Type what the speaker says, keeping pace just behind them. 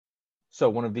So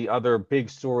one of the other big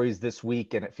stories this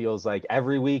week, and it feels like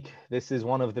every week this is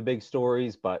one of the big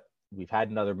stories, but we've had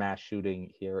another mass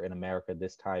shooting here in America,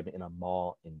 this time in a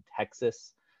mall in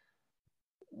Texas.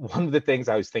 One of the things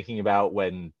I was thinking about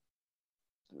when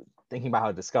thinking about how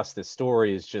to discuss this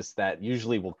story is just that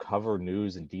usually we'll cover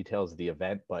news and details of the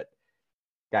event, but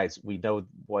guys, we know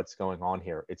what's going on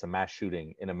here. It's a mass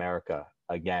shooting in America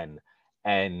again.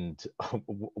 And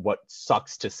what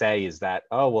sucks to say is that,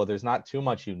 oh, well, there's not too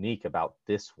much unique about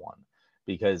this one,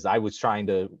 because I was trying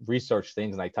to research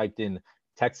things and I typed in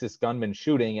Texas gunman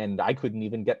shooting and I couldn't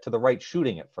even get to the right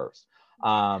shooting at first.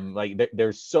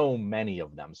 There's so many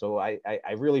of them. So I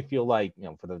really feel like,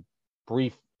 for the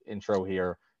brief intro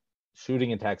here, shooting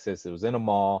in Texas, it was in a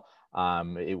mall.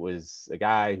 It was a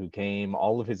guy who came,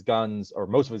 all of his guns, or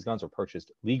most of his guns, were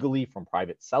purchased legally from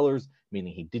private sellers,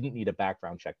 meaning he didn't need a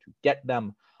background check to get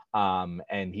them.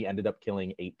 And he ended up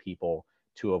killing 8 people,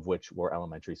 2 of which were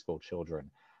elementary school children.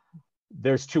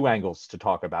 There's 2 angles to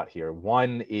talk about here.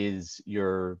 One is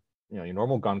your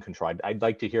normal gun control. I'd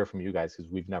like to hear from you guys,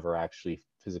 because we've never actually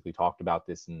physically talked about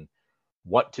this and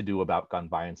what to do about gun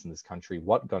violence in this country.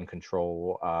 What gun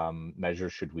control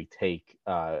measures should we take?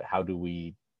 How do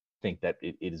we think that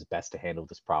it is best to handle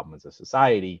this problem as a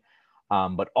society?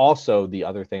 But also, the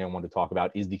other thing I want to talk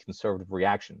about is the conservative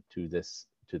reaction to this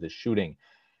shooting.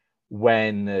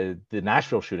 When the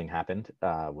Nashville shooting happened,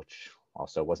 which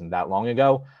also wasn't that long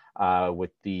ago,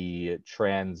 with the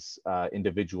trans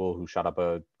individual who shot up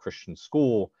a Christian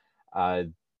school,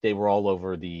 they were all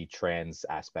over the trans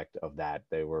aspect of that.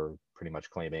 They were pretty much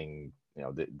claiming,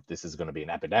 this is going to be an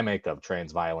epidemic of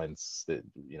trans violence, that,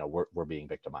 we're being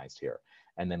victimized here.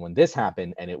 And then when this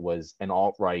happened, and it was an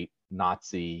alt-right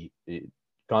Nazi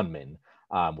gunman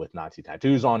with Nazi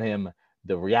tattoos on him,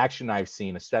 the reaction I've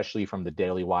seen, especially from the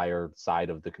Daily Wire side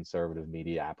of the conservative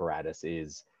media apparatus,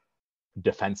 is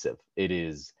defensive. It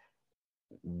is,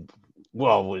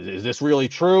 well, is this really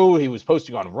true? He was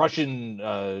posting on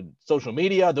Russian social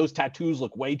media. Those tattoos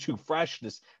look way too fresh.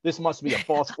 This must be a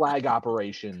false flag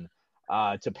operation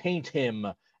to paint him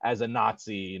as a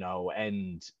Nazi,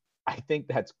 and I think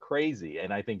that's crazy.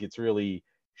 And I think it's really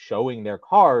showing their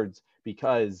cards,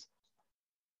 because,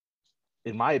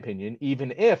 in my opinion,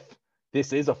 even if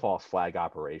this is a false flag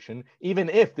operation, even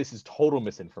if this is total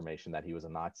misinformation that he was a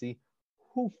Nazi,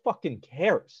 who fucking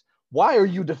cares? Why are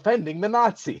you defending the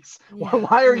Nazis? Yeah,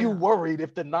 why are you worried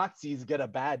if the Nazis get a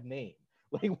bad name?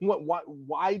 Like,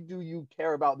 why do you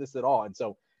care about this at all? And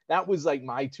so that was like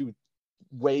my 2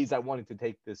 ways I wanted to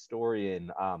take this story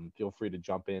in. Feel free to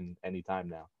jump in anytime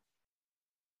now.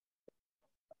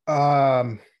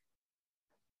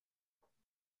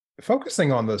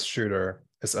 Focusing on this shooter,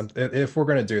 if we're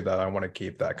going to do that, I want to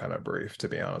keep that kind of brief, to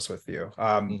be honest with you.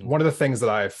 One of the things that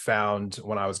I found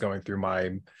when I was going through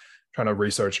trying to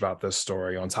research about this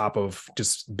story, on top of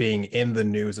just being in the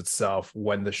news itself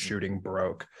when the shooting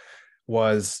broke,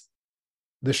 was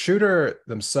the shooter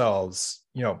themselves,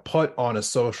 put on a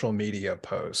social media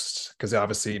post, because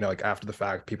obviously, like after the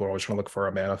fact, people are always trying to look for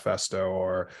a manifesto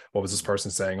or what was this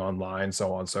person saying online,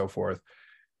 so on and so forth.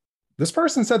 This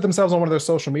person said themselves on one of their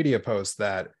social media posts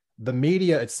that the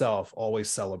media itself always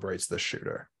celebrates the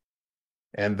shooter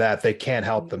and that they can't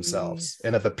help themselves,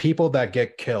 and that the people that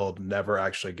get killed never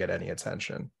actually get any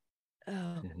attention.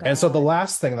 Oh, and so the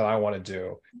last thing that I want to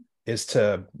do is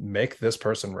to make this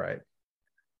person right,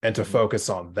 and to focus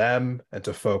on them, and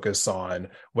to focus on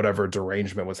whatever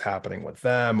derangement was happening with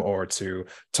them, or to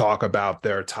talk about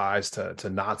their ties to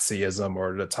Nazism,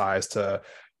 or the ties to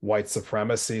white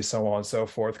supremacy, so on and so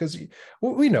forth, because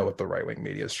we know what the right-wing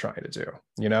media is trying to do.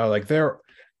 Like,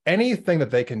 anything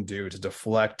that they can do to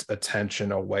deflect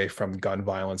attention away from gun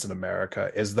violence in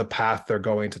America is the path they're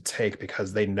going to take,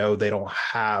 because they know they don't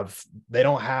have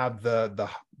the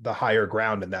higher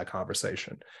ground in that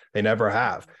conversation. They never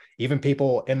have. Even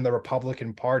people in the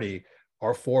Republican Party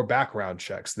are for background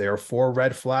checks. They are for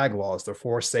red flag laws. They're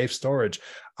for safe storage.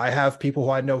 I have people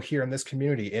who I know here in this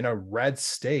community in a red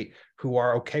state who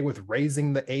are okay with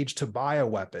raising the age to buy a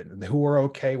weapon, and who are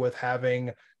okay with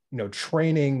having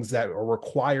trainings that are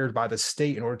required by the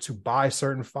state in order to buy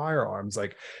certain firearms.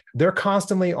 Like, they're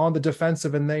constantly on the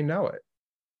defensive, and they know it.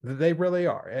 They really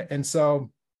are. And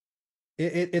so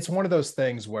it's one of those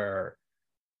things where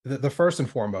the first and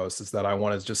foremost is that I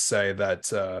want to just say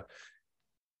that I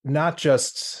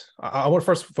want to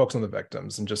first focus on the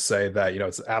victims and just say that,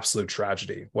 it's an absolute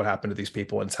tragedy what happened to these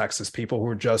people in Texas, people who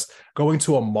are just going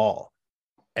to a mall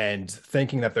and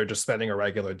thinking that they're just spending a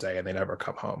regular day and they never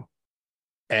come home.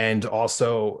 And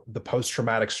also the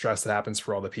post-traumatic stress that happens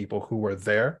for all the people who were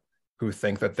there, who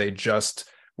think that they just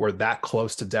were that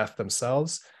close to death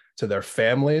themselves. to their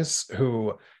families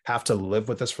who have to live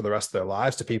with this for the rest of their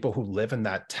lives, to people who live in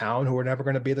that town who are never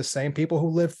going to be the same, people who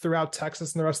live throughout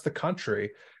Texas and the rest of the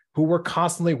country who were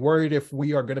constantly worried if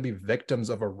we are going to be victims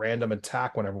of a random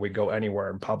attack whenever we go anywhere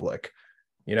in public,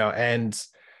 and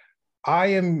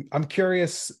I'm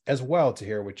curious as well to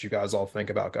hear what you guys all think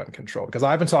about gun control, because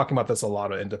I've been talking about this a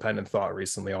lot of independent thought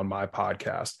recently on my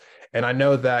podcast. And I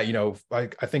know that,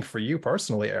 I think for you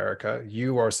personally, Erica,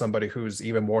 you are somebody who's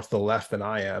even more to the left than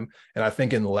I am. And I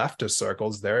think in leftist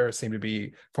circles, there seem to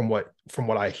be, from what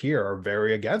I hear, are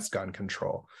very against gun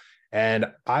control. And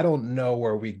I don't know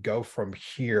where we go from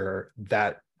here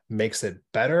that makes it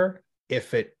better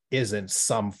if it isn't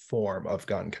some form of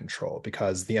gun control,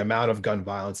 because the amount of gun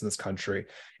violence in this country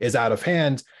is out of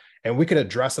hand, and we could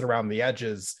address it around the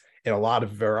edges in a lot of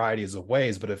varieties of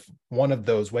ways. But if one of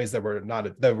those ways that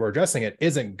we're addressing it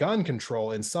isn't gun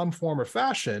control in some form or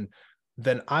fashion,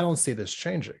 then I don't see this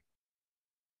changing.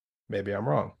 Maybe I'm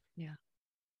wrong.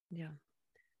 Yeah.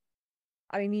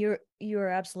 I mean, you're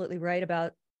absolutely right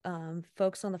about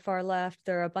folks on the far left.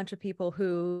 There are a bunch of people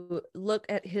who look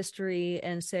at history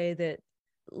and say that,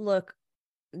 look,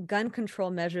 gun control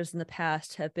measures in the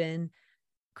past have been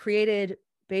created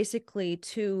basically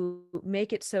to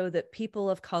make it so that people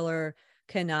of color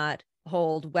cannot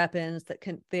hold weapons,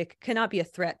 they cannot be a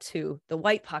threat to the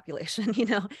white population,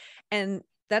 and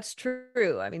that's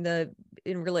true. I mean,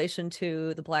 in relation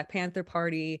to the Black Panther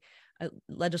Party,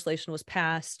 legislation was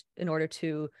passed in order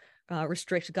to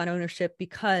restrict gun ownership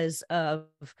because of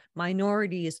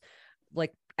minorities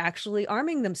like actually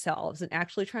arming themselves and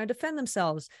actually trying to defend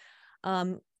themselves.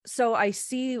 So I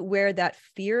see where that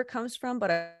fear comes from,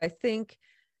 but I think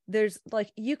there's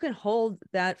you can hold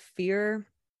that fear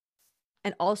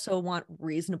and also want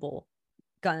reasonable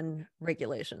gun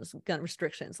regulations, gun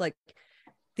restrictions. Like,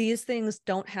 these things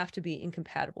don't have to be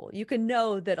incompatible. You can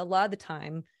know that a lot of the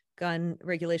time gun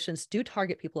regulations do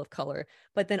target people of color,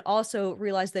 but then also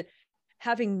realize that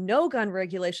having no gun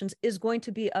regulations is going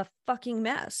to be a fucking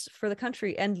mess for the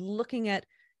country. And looking at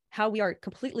how we are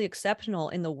completely exceptional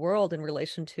in the world in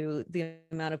relation to the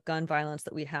amount of gun violence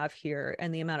that we have here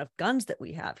and the amount of guns that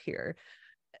we have here,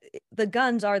 the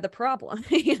guns are the problem,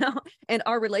 and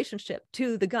our relationship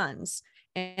to the guns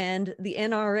and the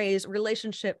NRA's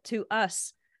relationship to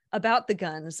us about the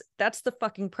guns, that's the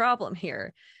fucking problem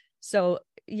here. So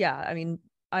yeah, I mean,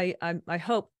 I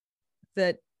hope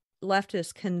that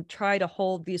leftists can try to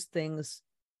hold these things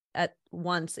at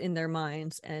once in their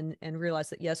minds and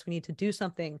realize that, yes, we need to do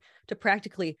something to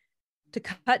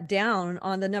cut down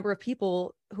on the number of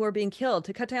people who are being killed,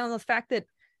 to cut down on the fact that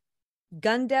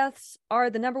gun deaths are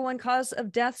the number one cause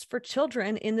of deaths for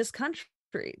children in this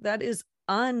country. That is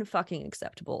unfucking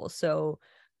acceptable. So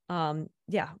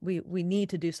yeah, we need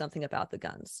to do something about the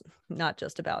guns, not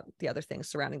just about the other things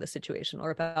surrounding the situation or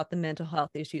about the mental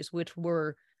health issues, which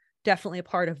were definitely a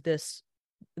part of this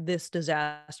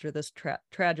disaster, this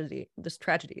tragedy, this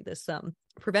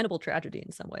preventable tragedy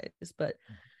in some ways. But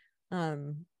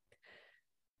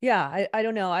yeah, I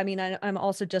don't know. I mean, I'm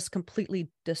also just completely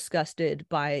disgusted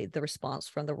by the response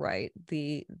from the right.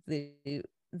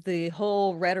 The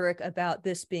whole rhetoric about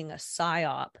this being a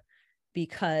psyop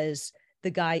because the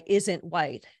guy isn't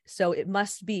white, so it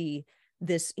must be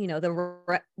this,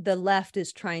 the left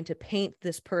is trying to paint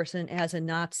this person as a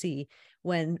Nazi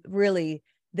when really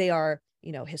they are,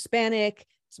 Hispanic.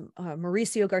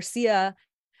 Mauricio Garcia,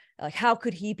 like, how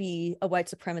could he be a white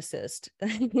supremacist?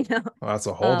 Well, that's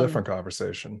a whole different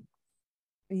conversation.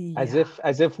 Yeah.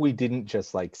 As if we didn't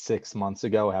just 6 months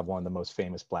ago have one of the most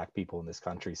famous Black people in this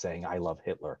country saying "I love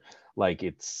Hitler." Like,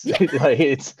 it's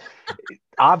it's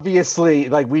obviously,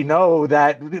 we know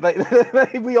that,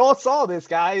 we all saw this,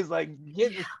 guys. You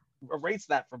can't just erase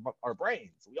that from our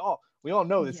brains. We all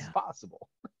know this is possible.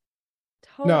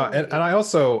 Totally. No, and I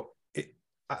also,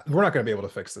 we're not going to be able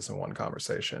to fix this in one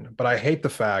conversation, but I hate the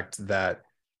fact that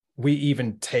we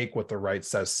even take what the right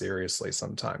says seriously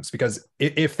sometimes, because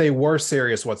if they were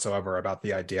serious whatsoever about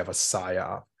the idea of a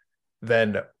psyop,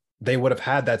 then they would have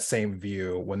had that same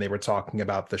view when they were talking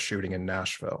about the shooting in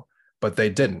Nashville, but they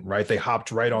didn't, right? They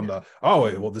hopped right on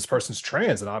this person's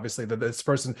trans, and obviously this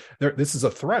person, this is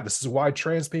a threat. This is why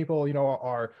trans people,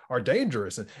 are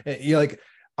dangerous. And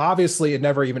obviously it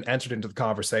never even entered into the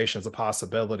conversation as a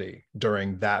possibility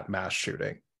during that mass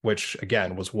shooting, which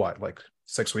again was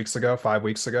 6 weeks ago, 5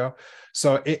 weeks ago.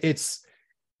 So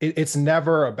it's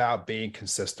never about being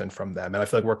consistent from them. And I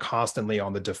feel like we're constantly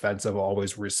on the defensive,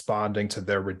 always responding to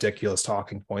their ridiculous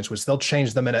talking points, which they'll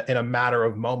change them in a matter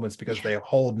of moments because they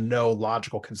hold no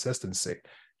logical consistency.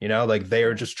 They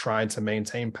are just trying to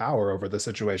maintain power over the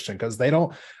situation because they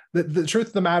don't, the truth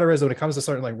of the matter is, when it comes to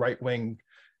certain right-wing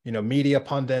media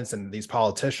pundits and these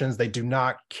politicians, they do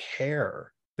not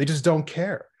care. They just don't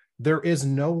care. There is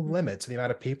no limit to the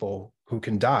amount of people who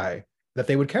can die that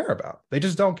they would care about. They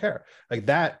just don't care. Like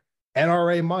that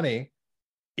NRA money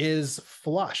is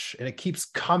flush and it keeps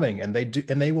coming, and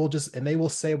they will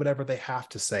say whatever they have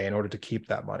to say in order to keep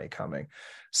that money coming.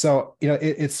 So,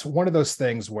 it's one of those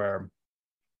things where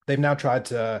they've now tried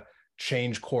to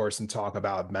change course and talk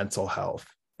about mental health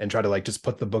and try to like just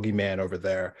put the boogeyman over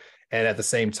there. And at the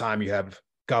same time, you have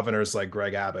governors like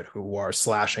Greg Abbott who are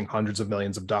slashing hundreds of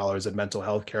millions of dollars in mental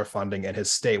health care funding in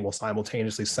his state, while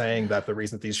simultaneously saying that the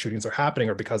reason that these shootings are happening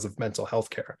are because of mental health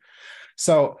care.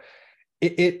 So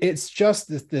it's just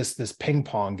this ping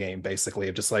pong game, basically,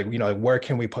 of just like, where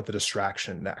can we put the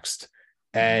distraction next?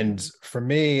 And for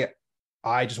me,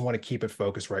 I just want to keep it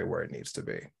focused right where it needs to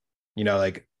be.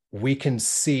 Like we can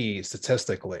see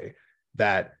statistically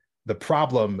that the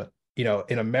problem,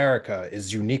 in America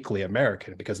is uniquely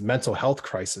American, because mental health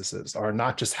crises are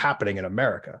not just happening in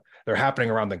America. They're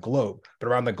happening around the globe. But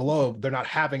around the globe, they're not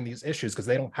having these issues because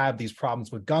they don't have these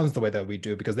problems with guns the way that we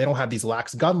do, because they don't have these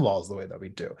lax gun laws the way that we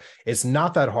do. It's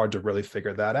not that hard to really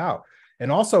figure that out.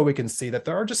 And also we can see that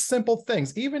there are just simple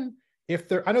things, even if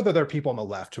I know that there are people on the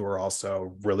left who are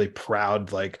also really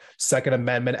proud, like Second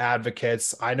Amendment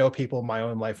advocates. I know people in my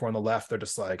own life who are on the left. They're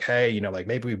just like, hey, like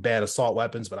maybe we ban assault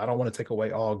weapons, but I don't want to take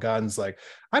away all guns. Like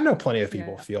I know plenty of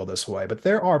people feel this way, but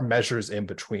there are measures in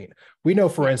between. We know,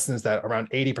 for instance, that around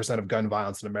 80% of gun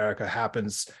violence in America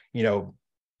happens,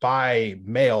 by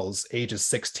males ages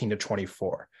 16 to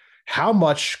 24. How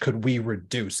much could we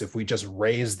reduce if we just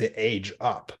raise the age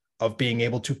up of being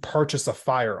able to purchase a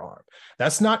firearm?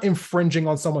 That's not infringing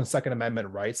on someone's Second Amendment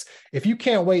rights. If you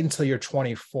can't wait until you're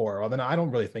 24, well, then I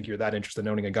don't really think you're that interested in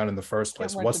owning a gun in the first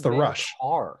place. What's the rush?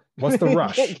 What's the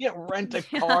rush? You can't rent a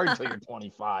car until you're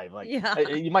 25. Like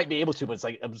you might be able to, but it's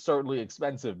like absurdly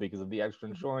expensive because of the extra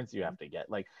insurance you have to get.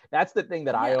 Like that's the thing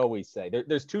that I always say.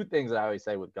 There's two things that I always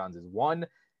say with guns is one,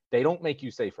 they don't make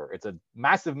you safer. It's a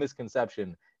massive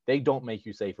misconception. They don't make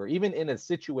you safer. Even in a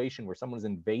situation where someone's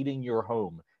invading your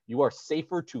home, you are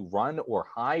safer to run or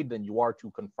hide than you are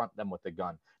to confront them with a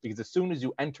gun. Because as soon as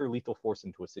you enter lethal force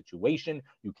into a situation,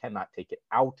 you cannot take it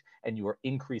out, and you are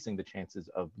increasing the chances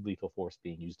of lethal force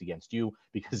being used against you,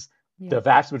 because the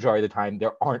vast majority of the time,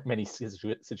 there aren't many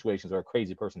situations where a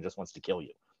crazy person just wants to kill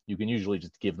you. You can usually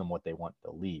just give them what they want,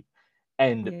 they'll leave.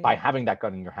 And by having that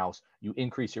gun in your house, you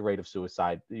increase your rate of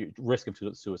suicide, your risk of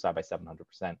suicide by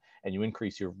 700%, and you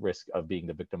increase your risk of being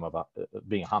the victim of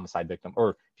being a homicide victim.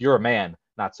 Or if you're a man,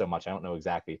 not so much, I don't know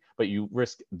exactly, but you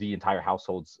risk the entire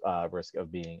household's risk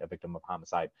of being a victim of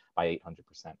homicide by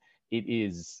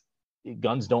 800%.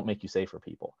 Guns don't make you safer,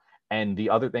 people. And the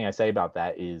other thing I say about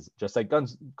that is, just like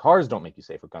cars don't make you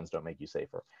safer, guns don't make you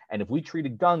safer. And if we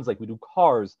treated guns like we do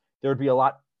cars, there would be a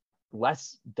lot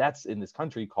less deaths in this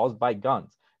country caused by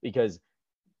guns, because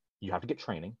you have to get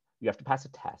training, you have to pass a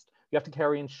test, you have to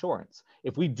carry insurance.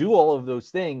 If we do all of those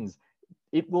things,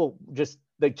 it will just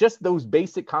those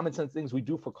basic common sense things we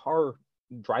do for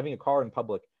driving a car in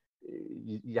public,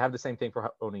 you have the same thing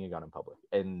for owning a gun in public.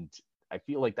 And I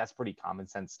feel like that's pretty common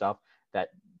sense stuff that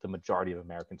the majority of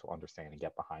Americans will understand and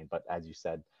get behind. But as you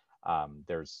said,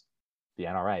 there's the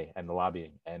NRA and the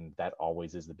lobbying, and that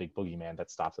always is the big boogeyman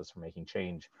that stops us from making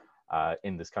change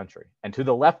in this country. And to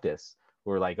the leftists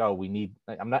who are like, oh,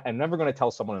 I'm never going to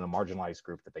tell someone in a marginalized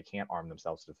group that they can't arm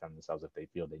themselves to defend themselves if they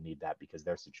feel they need that, because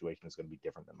their situation is going to be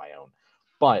different than my own.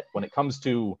 But when it comes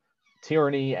to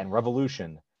tyranny and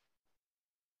revolution,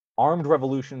 armed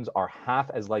revolutions are half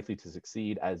as likely to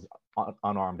succeed as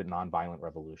unarmed and nonviolent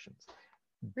revolutions.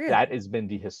 Really? That has been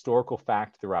the historical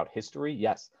fact throughout history.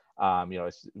 Yes.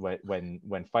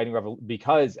 When fighting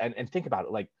because think about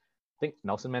it, think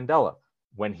Nelson Mandela,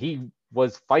 when he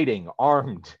was fighting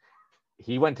armed,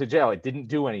 he went to jail. It didn't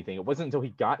do anything. It wasn't until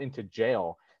he got into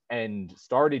jail and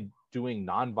started doing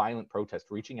nonviolent protest,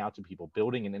 reaching out to people,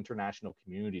 building an international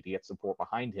community to get support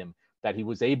behind him, that he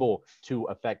was able to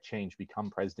affect change, become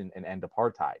president, and end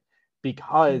apartheid.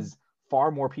 Because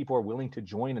far more people are willing to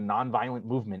join a nonviolent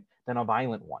movement than a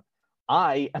violent one.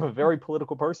 I am a very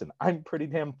political person. I'm pretty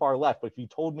damn far left. But if you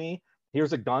told me,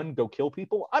 here's a gun, go kill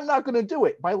people, I'm not going to do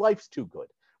it. My life's too good.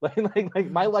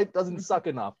 Like my life doesn't suck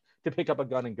enough to pick up a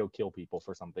gun and go kill people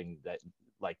for something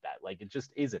like that. Like, it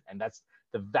just isn't. And that's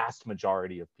the vast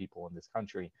majority of people in this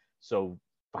country. So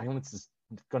violence is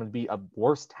going to be a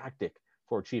worse tactic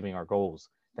for achieving our goals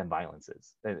than violence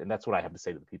is. And that's what I have to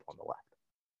say to the people on the left.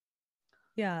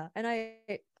 Yeah. And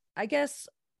I guess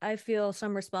I feel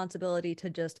some responsibility to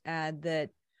just add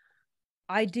that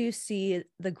I do see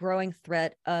the growing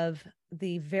threat of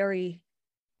the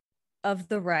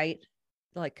right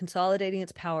like consolidating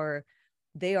its power.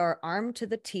 They are armed to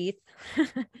the teeth.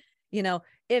 You know,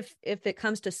 if it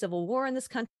comes to civil war in this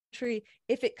country,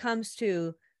 if it comes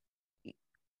to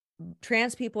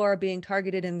trans people are being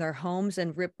targeted in their homes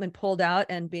and ripped and pulled out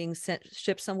and being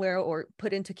shipped somewhere or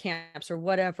put into camps or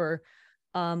whatever,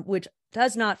 which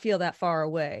does not feel that far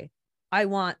away. I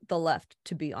want the left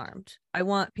to be armed. I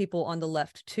want people on the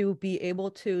left to be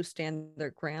able to stand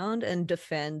their ground and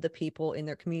defend the people in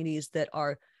their communities that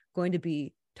are going to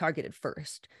be targeted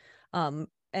first. And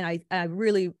I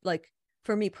really, like,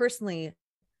 for me personally,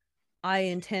 I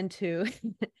intend to,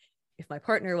 if my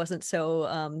partner wasn't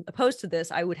so opposed to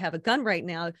this, I would have a gun right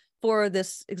now for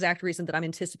this exact reason that I'm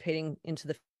anticipating into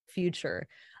the future.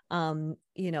 You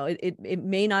know, it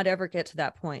may not ever get to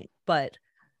that point, but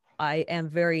I am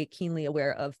very keenly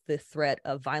aware of the threat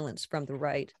of violence from the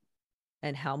right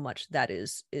and how much that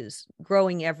is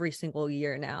growing every single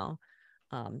year now.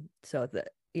 So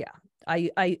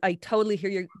I totally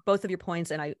hear both of your points,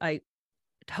 and I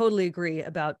totally agree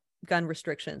about gun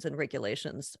restrictions and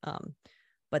regulations.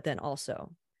 But then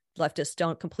also leftists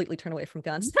don't completely turn away from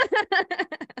guns.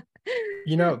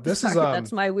 You know, this is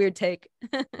that's my weird take.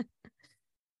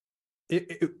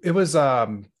 it was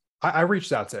I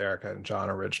reached out to Erica and John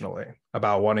originally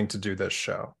about wanting to do this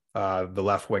show, the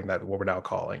left wing, that what we're now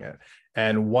calling it.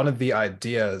 And one of the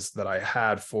ideas that I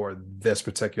had for this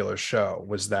particular show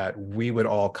was that we would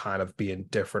all kind of be in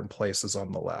different places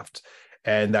on the left,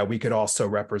 and that we could also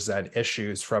represent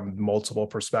issues from multiple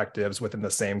perspectives within the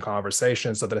same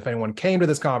conversation, so that if anyone came to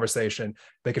this conversation,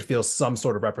 they could feel some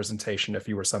sort of representation if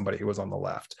you were somebody who was on the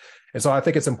left. And so I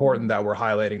think it's important that we're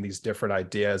highlighting these different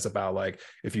ideas about, like,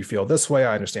 if you feel this way,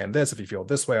 I understand this. If you feel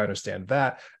this way, I understand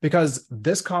that. Because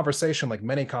this conversation, like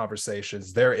many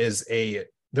conversations, there's a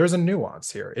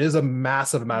nuance here. It is a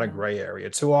massive amount of gray area.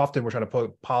 Too often we're trying to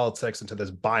put politics into this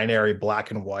binary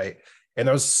black and white, and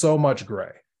there's so much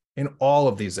gray in all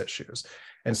of these issues.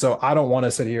 And so I don't want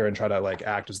to sit here and try to like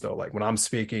act as though, like, when I'm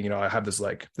speaking, you know, I have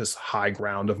this high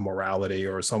ground of morality,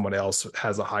 or someone else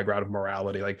has a high ground of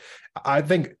morality. Like, I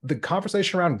think the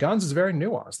conversation around guns is very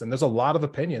nuanced, and there's a lot of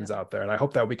opinions out there. And I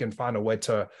hope that we can find a way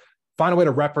to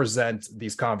represent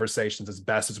these conversations as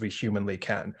best as we humanly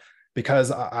can,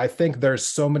 because I think there's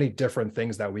so many different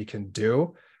things that we can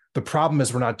do. The problem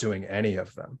is we're not doing any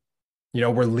of them. You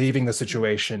know, we're leaving the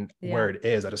situation where it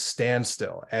is, at a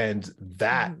standstill. And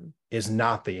that is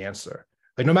not the answer.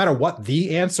 Like, no matter what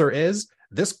the answer is,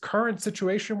 this current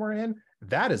situation we're in,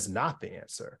 that is not the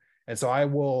answer. And so I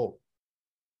will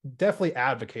definitely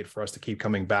advocate for us to keep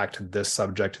coming back to this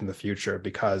subject in the future,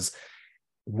 because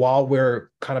while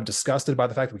we're kind of disgusted by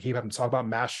the fact that we keep having to talk about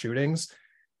mass shootings,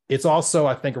 it's also,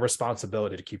 I think, a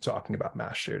responsibility to keep talking about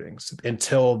mass shootings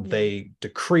until they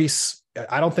decrease.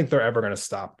 I don't think they're ever going to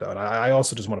stop, though. And I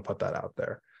also just want to put that out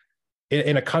there.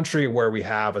 In a country where we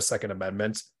have a Second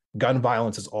Amendment, gun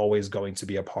violence is always going to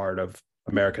be a part of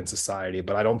American society,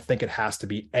 but I don't think it has to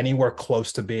be anywhere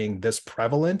close to being this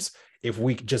prevalent if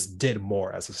we just did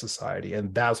more as a society.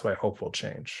 And that's what I hope will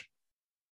change.